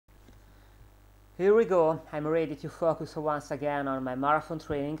Here we go, I'm ready to focus once again on my marathon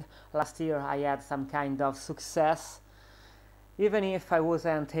training. Last year I had some kind of success, even if I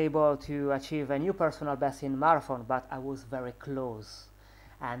wasn't able to achieve a new personal best in marathon, but I was very close.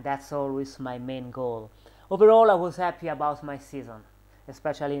 And that's always my main goal. Overall, I was happy about my season,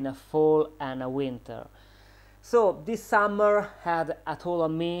 especially in a fall and a winter. So this summer had a toll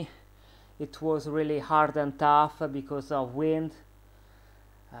on me. It was really hard and tough because of wind,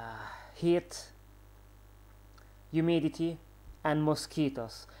 heat, humidity and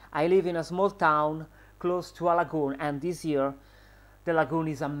mosquitoes. I live in a small town close to a lagoon, and this year the lagoon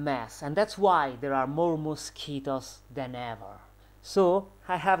is a mess, and that's why there are more mosquitoes than ever. So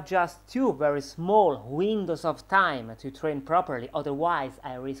I have just two very small windows of time to train properly, otherwise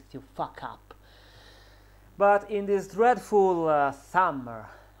I risk to fuck up. But in this dreadful summer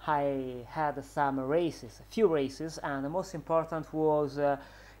I had some races, a few races, and the most important was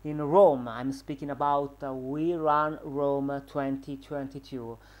in Rome. I'm speaking about We Run Rome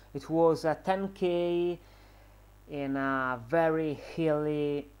 2022. It was a 10K in a very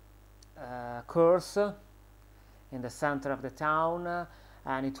hilly course in the center of the town,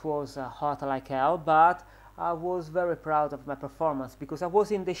 and it was hot like hell, but I was very proud of my performance because I was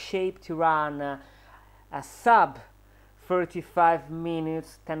in the shape to run a sub 35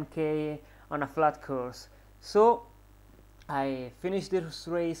 minutes 10K on a flat course. So I finished this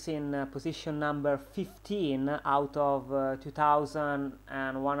race in position number 15 out of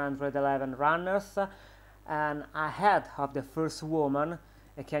 2,111 runners, and ahead of the first woman,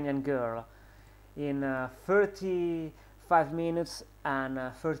 a Kenyan girl, in 35 minutes and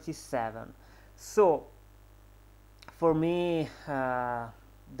 37. So for me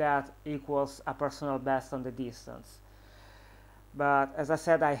that equals a personal best on the distance. But as I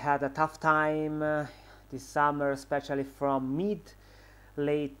said, I had a tough time this summer, especially from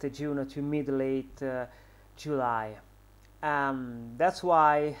mid-late June to mid-late July. That's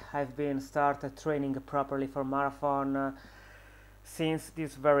why I've been started training properly for marathon since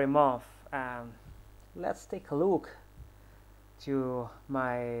this very month. Let's take a look to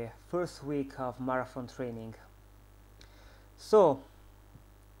my first week of marathon training. So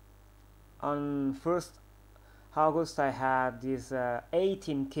on 1st August I had this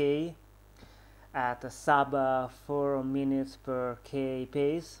 18K at a sub 4 minutes per K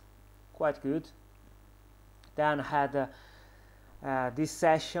pace, quite good. Then I had this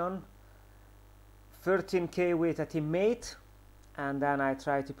session 13K with a teammate, and then I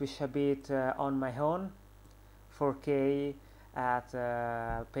tried to push a bit on my own, 4K at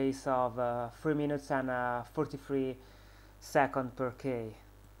a pace of 3 minutes and 43 seconds per K.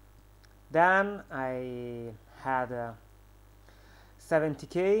 Then I had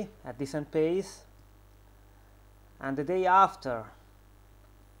 70K at decent pace, and the day after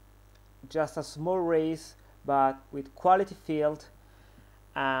just a small race but with quality field.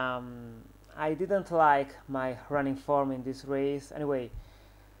 I didn't like my running form in this race. Anyway,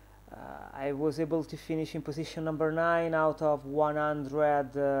 I was able to finish in position number 9 out of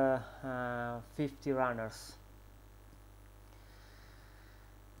 150 runners.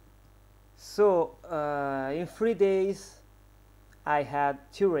 So in 3 days I had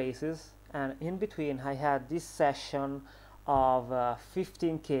 2 races, and in between I had this session of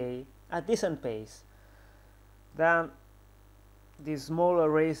 15K at decent pace. Then this smaller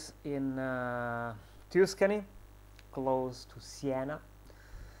race in Tuscany, close to Siena.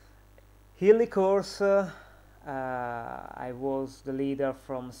 Hilly course, I was the leader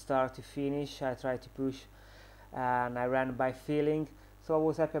from start to finish. I tried to push and I ran by feeling. So I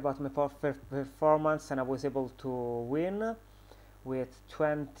was happy about my performance, and I was able to win with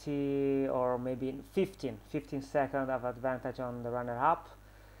 20 or maybe 15 seconds of advantage on the runner-up.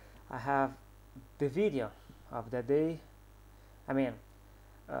 I have the video of the day. I mean,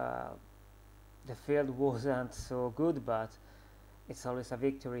 the field wasn't so good, but it's always a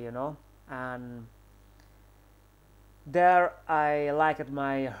victory, you know. And there I liked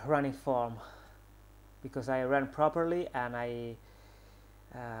my running form because I ran properly, and I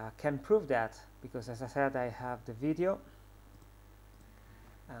can prove that because, as I said, I have the video,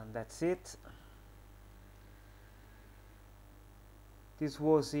 and that's it. This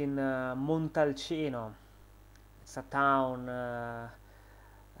was in Montalcino. It's a town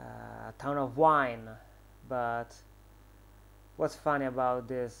of wine, but what's funny about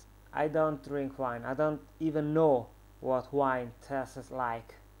this, I don't drink wine. I don't even know what wine tastes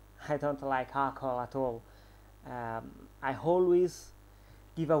like. I don't like alcohol at all. I always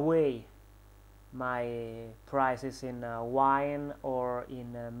give away my prices in wine or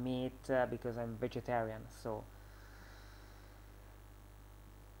in meat because I'm vegetarian. So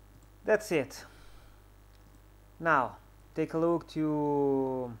that's it. Now take a look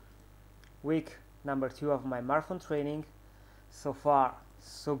to week number 2 of my marathon training. So far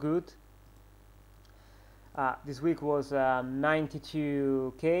so good. This week was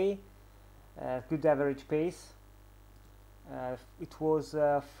 92k, good average pace. It was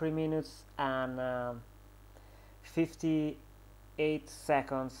 3 minutes and 58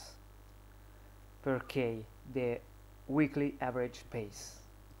 seconds per k, the weekly average pace.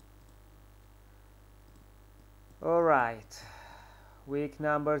 Alright, week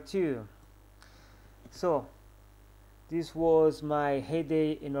number 2. So this was my 8th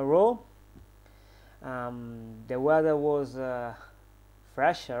day in a row. The weather was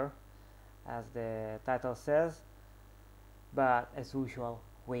fresher, as the title says, but as usual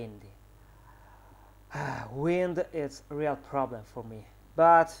windy. Wind is a real problem for me,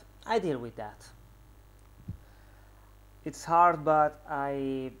 but I deal with that. It's hard, but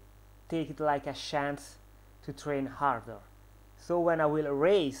I take it like a chance to train harder. So when I will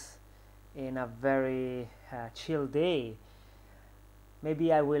race in a very chill day,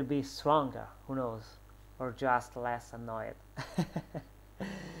 maybe I will be stronger, who knows, or just less annoyed.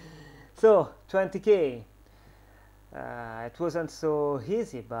 So 20k, it wasn't so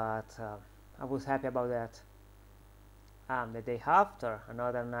easy, but I was happy about that. The day after,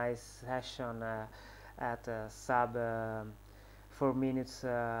 another nice session at sub 4 minutes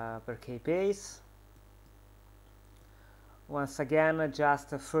per k pace. Once again just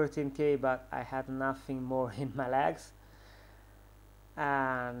 13k, but I had nothing more in my legs.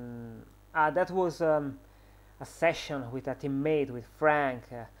 And that was a session with a teammate, with Frank.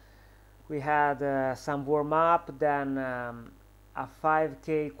 We had some warm-up, then a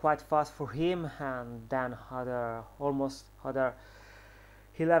 5k quite fast for him, and then almost other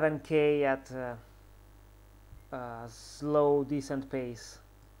 11k at a slow, decent pace.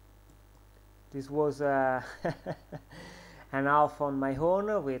 This was an half on my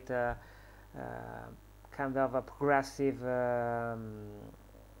own with kind of a progressive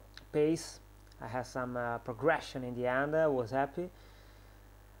pace. I had some progression in the end. I was happy.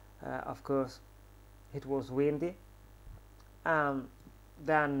 Of course, it was windy.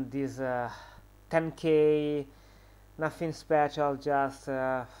 Then this 10k, nothing special, just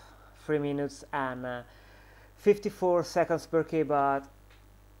 3 minutes and 54 seconds per k. But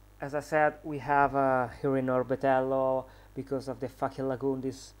as I said, we have here in Orbetello, because of the fucking lagoon,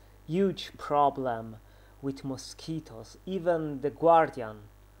 this huge problem with mosquitoes. Even the Guardian,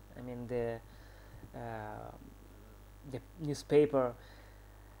 I mean the newspaper,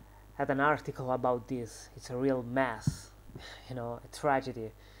 had an article about this. It's a real mess, you know, a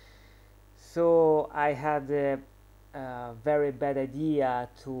tragedy. So I had a very bad idea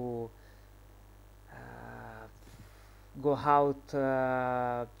to go out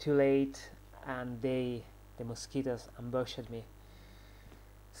too late, and the mosquitoes ambushed me.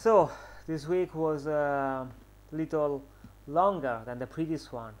 So this week was a little longer than the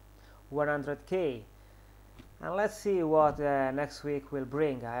previous one, 100k, and let's see what next week will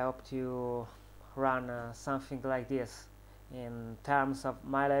bring. I hope to run something like this in terms of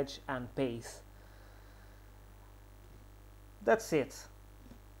mileage and pace. That's it.